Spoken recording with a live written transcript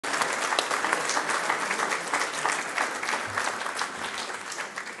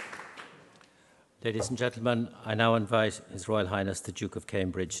Ladies and gentlemen, I now invite His Royal Highness the Duke of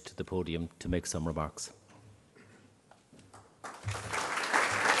Cambridge to the podium to make some remarks.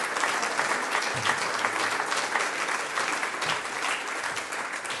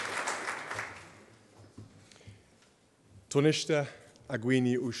 Taoiseach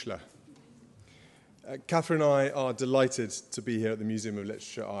Aghaoine Uaisle. Catherine and I are delighted to be here at the Museum of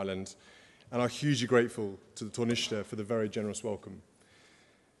Literature Ireland and are hugely grateful to the Taoiseach for the very generous welcome.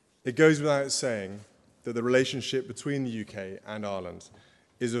 It goes without saying that the relationship between the UK and Ireland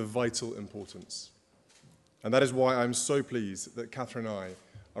is of vital importance. And that is why I'm so pleased that Catherine and I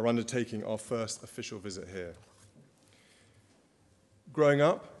are undertaking our first official visit here. Growing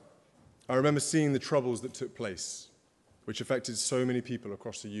up, I remember seeing the troubles that took place, which affected so many people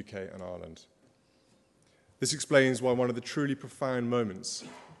across the UK and Ireland. This explains why one of the truly profound moments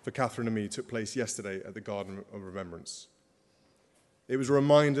for Catherine and me took place yesterday at the Garden of Remembrance. It was a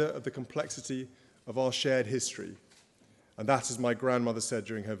reminder of the complexity of our shared history, and that, as my grandmother said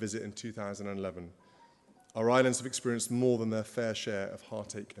during her visit in 2011, our islands have experienced more than their fair share of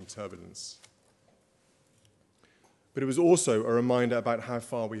heartache and turbulence. But it was also a reminder about how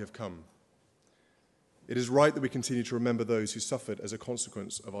far we have come. It is right that we continue to remember those who suffered as a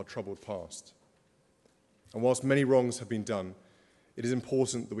consequence of our troubled past. And whilst many wrongs have been done, it is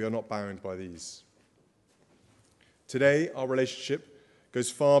important that we are not bound by these. Today, our relationship goes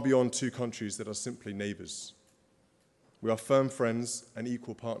far beyond two countries that are simply neighbours. We are firm friends and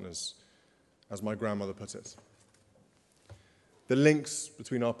equal partners, as my grandmother put it. The links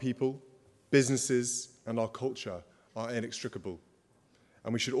between our people, businesses, and our culture are inextricable,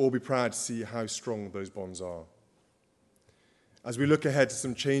 and we should all be proud to see how strong those bonds are. As we look ahead to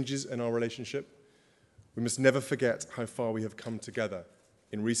some changes in our relationship, we must never forget how far we have come together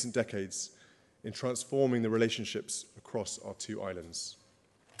in recent decades in transforming the relationships across our two islands.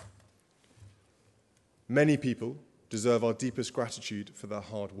 Many people deserve our deepest gratitude for their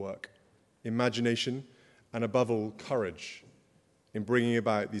hard work, imagination, and above all, courage in bringing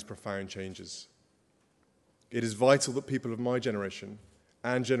about these profound changes. It is vital that people of my generation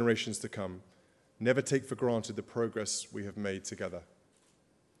and generations to come never take for granted the progress we have made together.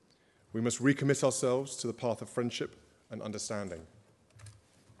 We must recommit ourselves to the path of friendship and understanding.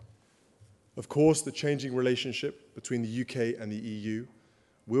 Of course, the changing relationship between the UK and the EU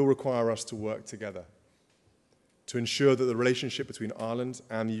will require us to work together to ensure that the relationship between Ireland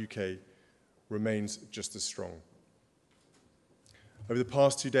and the UK remains just as strong. Over the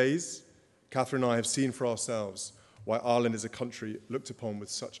past 2 days, Catherine and I have seen for ourselves why Ireland is a country looked upon with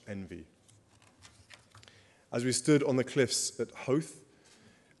such envy. As we stood on the cliffs at Howth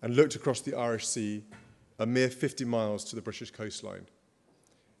and looked across the Irish Sea, a mere 50 miles to the British coastline,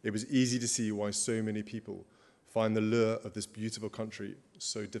 it was easy to see why so many people find the lure of this beautiful country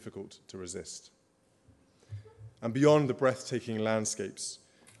so difficult to resist. And beyond the breathtaking landscapes,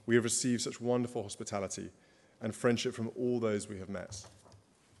 we have received such wonderful hospitality and friendship from all those we have met.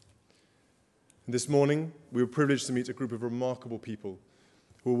 And this morning, we were privileged to meet a group of remarkable people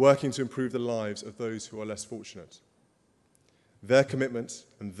who are working to improve the lives of those who are less fortunate. Their commitment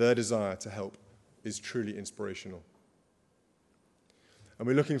and their desire to help is truly inspirational. And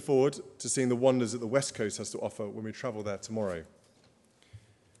we're looking forward to seeing the wonders that the West Coast has to offer when we travel there tomorrow.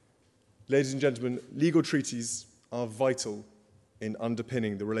 Ladies and gentlemen, legal treaties are vital in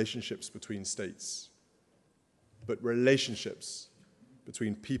underpinning the relationships between states. But relationships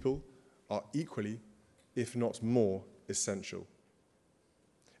between people are equally, if not more, essential,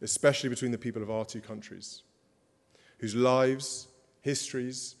 especially between the people of our two countries, whose lives,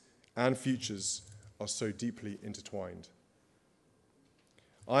 histories, and futures are so deeply intertwined.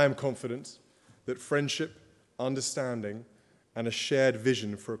 I am confident that friendship, understanding, and a shared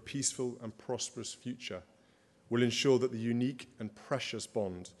vision for a peaceful and prosperous future will ensure that the unique and precious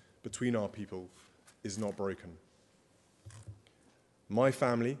bond between our people is not broken. My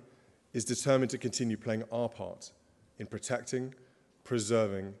family is determined to continue playing our part in protecting,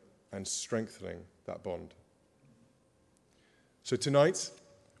 preserving, and strengthening that bond. So tonight,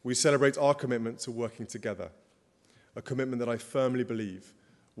 we celebrate our commitment to working together, a commitment that I firmly believe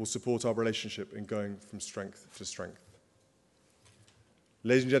will support our relationship in going from strength to strength.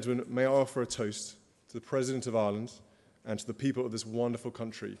 Ladies and gentlemen, may I offer a toast to the President of Ireland and to the people of this wonderful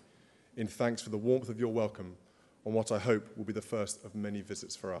country in thanks for the warmth of your welcome on what I hope will be the first of many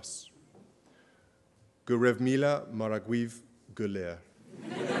visits for us. Go raibh míle mar a gcuimh go léir.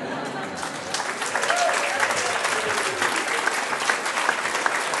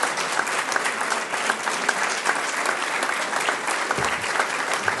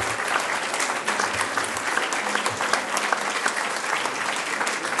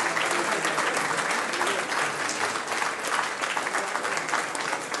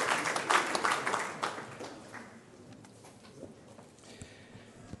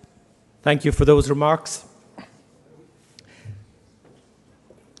 Thank you for those remarks.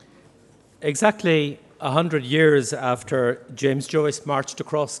 Exactly 100 years after James Joyce marched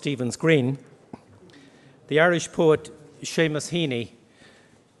across Stephen's Green, the Irish poet Seamus Heaney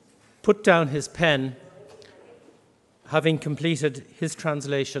put down his pen, having completed his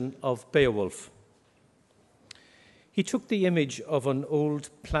translation of Beowulf. He took the image of an old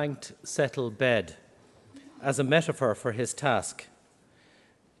planked settle bed as a metaphor for his task,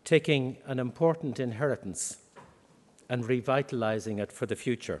 taking an important inheritance and revitalizing it for the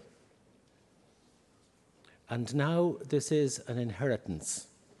future. And now this is an inheritance,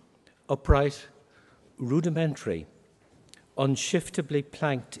 upright, rudimentary, unshiftably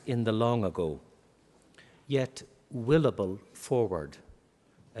planked in the long ago, yet willable forward,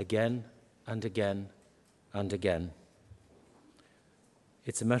 again and again and again.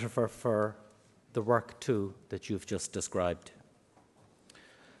 It's a metaphor for the work, too, that you've just described.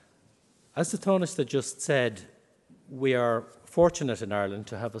 As the Taoiseach just said, we are fortunate in Ireland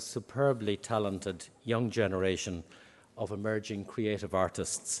to have a superbly talented young generation of emerging creative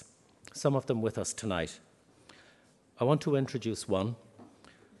artists, some of them with us tonight. I want to introduce one.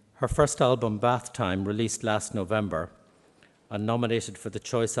 Her first album, Bath Time, released last November and nominated for the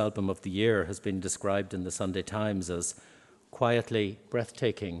Choice Album of the Year, has been described in the Sunday Times as quietly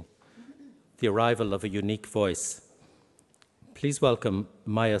breathtaking, the arrival of a unique voice. Please welcome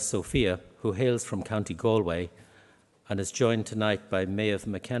Maya Sophia, who hails from County Galway and is joined tonight by Maeve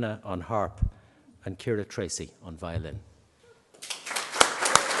McKenna on harp and Ciara Tracy on violin.